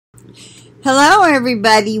Hello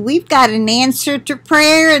everybody, we've got an answer to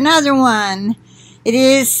prayer, another one. It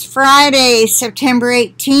is Friday, September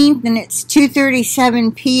 18th, and it's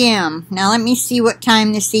 2:37 p.m. Now let me see what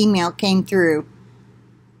time this email came through.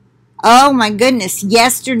 Oh my goodness,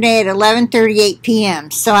 yesterday at 11:38 p.m.,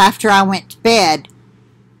 so after I went to bed.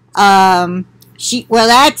 Well,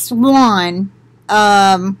 that's one.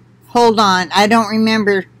 Hold on, I don't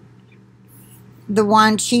remember the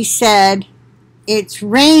one she said. It's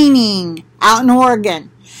raining out in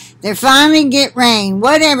Oregon. They finally get rain,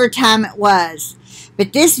 whatever time it was.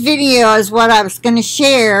 But this video is what I was going to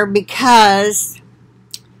share because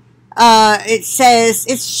it says,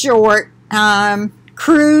 it's short,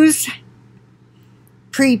 crews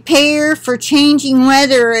prepare for changing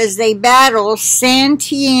weather as they battle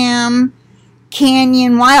Santiam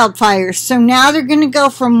Canyon wildfires. So now they're going to go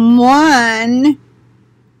from one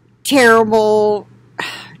terrible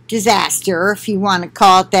disaster, if you want to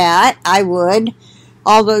call it that. I would.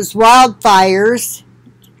 All those wildfires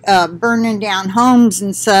burning down homes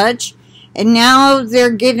and such. And now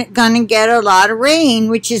they're going to get a lot of rain,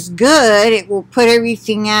 which is good. It will put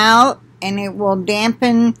everything out and it will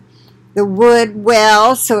dampen the wood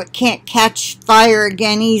well so it can't catch fire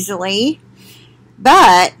again easily.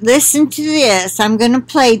 But listen to this. I'm going to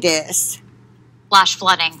play this. Flash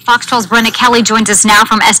flooding. Fox 12's Brenda Kelly joins us now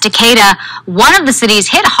from Estacada, one of the cities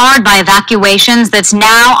hit hard by evacuations that's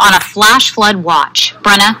now on a flash flood watch.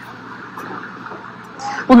 Brenna?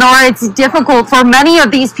 Well, Nora, it's difficult for many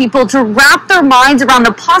of these people to wrap their minds around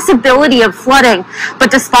the possibility of flooding.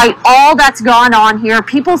 But despite all that's gone on here,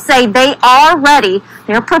 people say they are ready.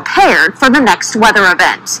 They're prepared for the next weather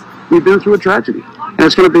event. We've been through a tragedy, and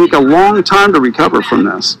it's going to take a long time to recover from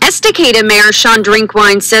this. Estacada Mayor Sean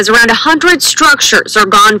Drinkwine says around 100 structures are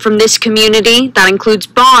gone from this community. That includes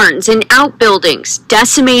barns and outbuildings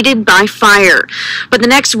decimated by fire. But the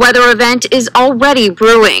next weather event is already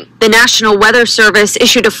brewing. The National Weather Service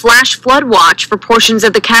issued a flash flood watch for portions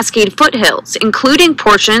of the Cascade foothills, including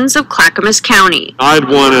portions of Clackamas County. I'd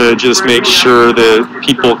want to just make sure that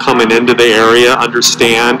people coming into the area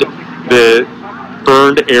understand that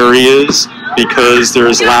burned areas, because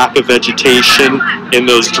there's lack of vegetation in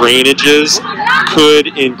those drainages, could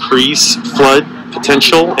increase flood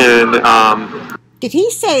potential. And did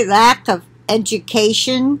he say lack of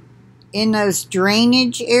education in those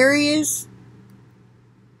drainage areas?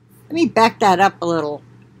 Let me back that up a little.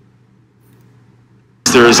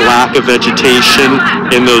 There's lack of vegetation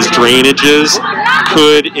in those drainages,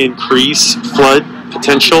 could increase flood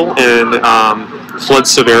potential and flood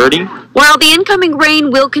severity. While the incoming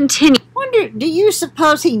rain will continue. Do you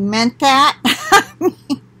suppose he meant that?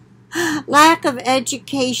 Lack of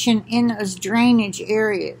education in those drainage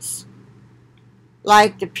areas.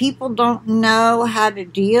 Like the people don't know how to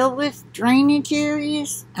deal with drainage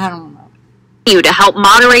areas? I don't know. To help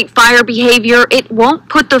moderate fire behavior, it won't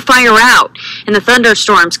put the fire out, and the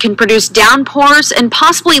thunderstorms can produce downpours and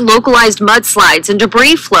possibly localized mudslides and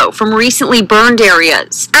debris flow from recently burned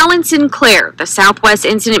areas. Alan Sinclair, the Southwest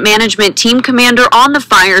Incident Management Team Commander on the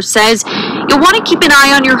fire, says you'll want to keep an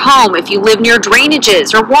eye on your home if you live near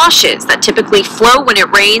drainages or washes that typically flow when it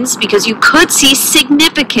rains, because you could see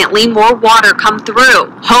significantly more water come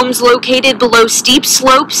through. Homes located below steep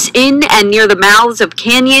slopes in and near the mouths of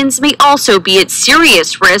canyons may also be at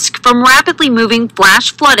serious risk from rapidly moving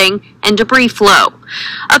flash flooding and debris flow.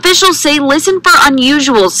 Officials say listen for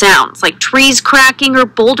unusual sounds like trees cracking or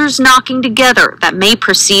boulders knocking together that may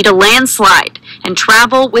precede a landslide, and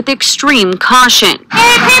travel with extreme caution.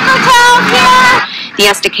 Hey, people, help here!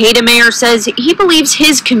 The Estacada mayor says he believes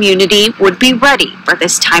his community would be ready for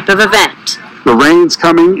this type of event. The rain's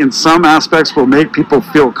coming in some aspects will make people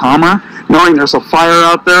feel calmer. Knowing there's a fire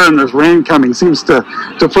out there and there's rain coming seems to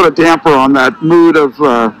put a damper on that mood of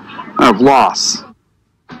loss.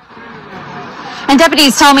 And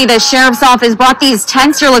deputies tell me the sheriff's office brought these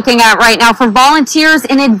tents you're looking at right now for volunteers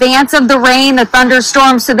in advance of the rain, the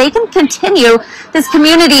thunderstorms, so they can continue this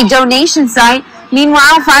community donation site.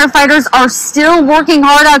 Meanwhile, firefighters are still working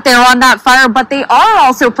hard out there on that fire, but they are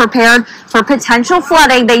also prepared for potential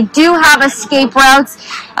flooding. They do have escape routes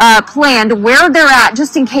planned where they're at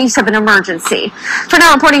just in case of an emergency. For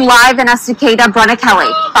now, reporting live in Estacada, Brenda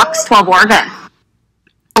Kelly, Fox 12 Oregon.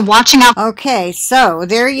 Watching out. Okay, so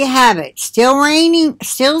there you have it. Still raining,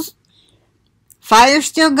 fire's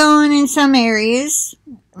still going in some areas.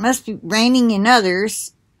 It must be raining in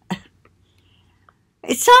others.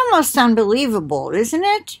 It's almost unbelievable, isn't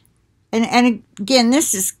it? And again,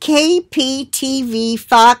 this is KPTV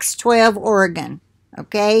Fox 12 Oregon.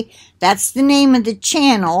 Okay, that's the name of the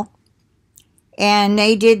channel. And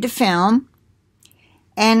they did the film.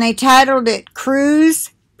 And they titled it Crews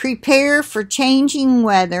prepare for changing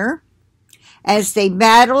weather as they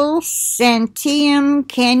battle Santiam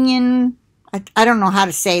Canyon. I don't know how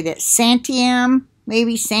to say that. Santiam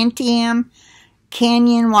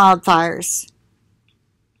Canyon wildfires.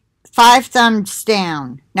 5 thumbs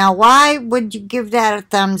down. Now, why would you give that a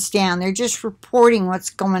thumbs down? They're just reporting what's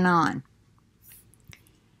going on.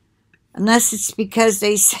 Unless it's because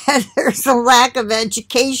they said there's a lack of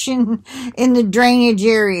education in the drainage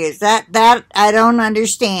areas. That I don't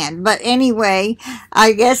understand. But anyway,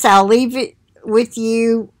 I guess I'll leave it with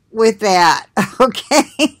you with that.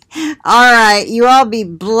 Okay? All right. You all be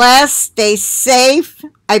blessed. Stay safe.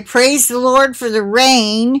 I praise the Lord for the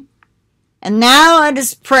rain. And now let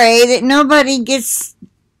us pray that nobody gets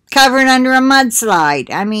covered under a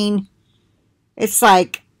mudslide. I mean, it's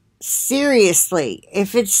like, seriously,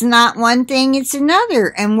 if it's not one thing, it's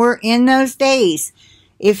another. And we're in those days.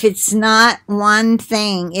 If it's not one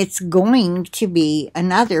thing, it's going to be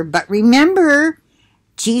another. But remember,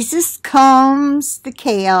 Jesus calms the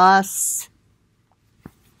chaos.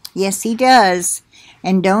 Yes, he does.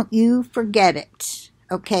 And don't you forget it.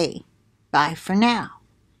 Okay, bye for now.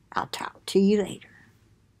 I'll talk to you later.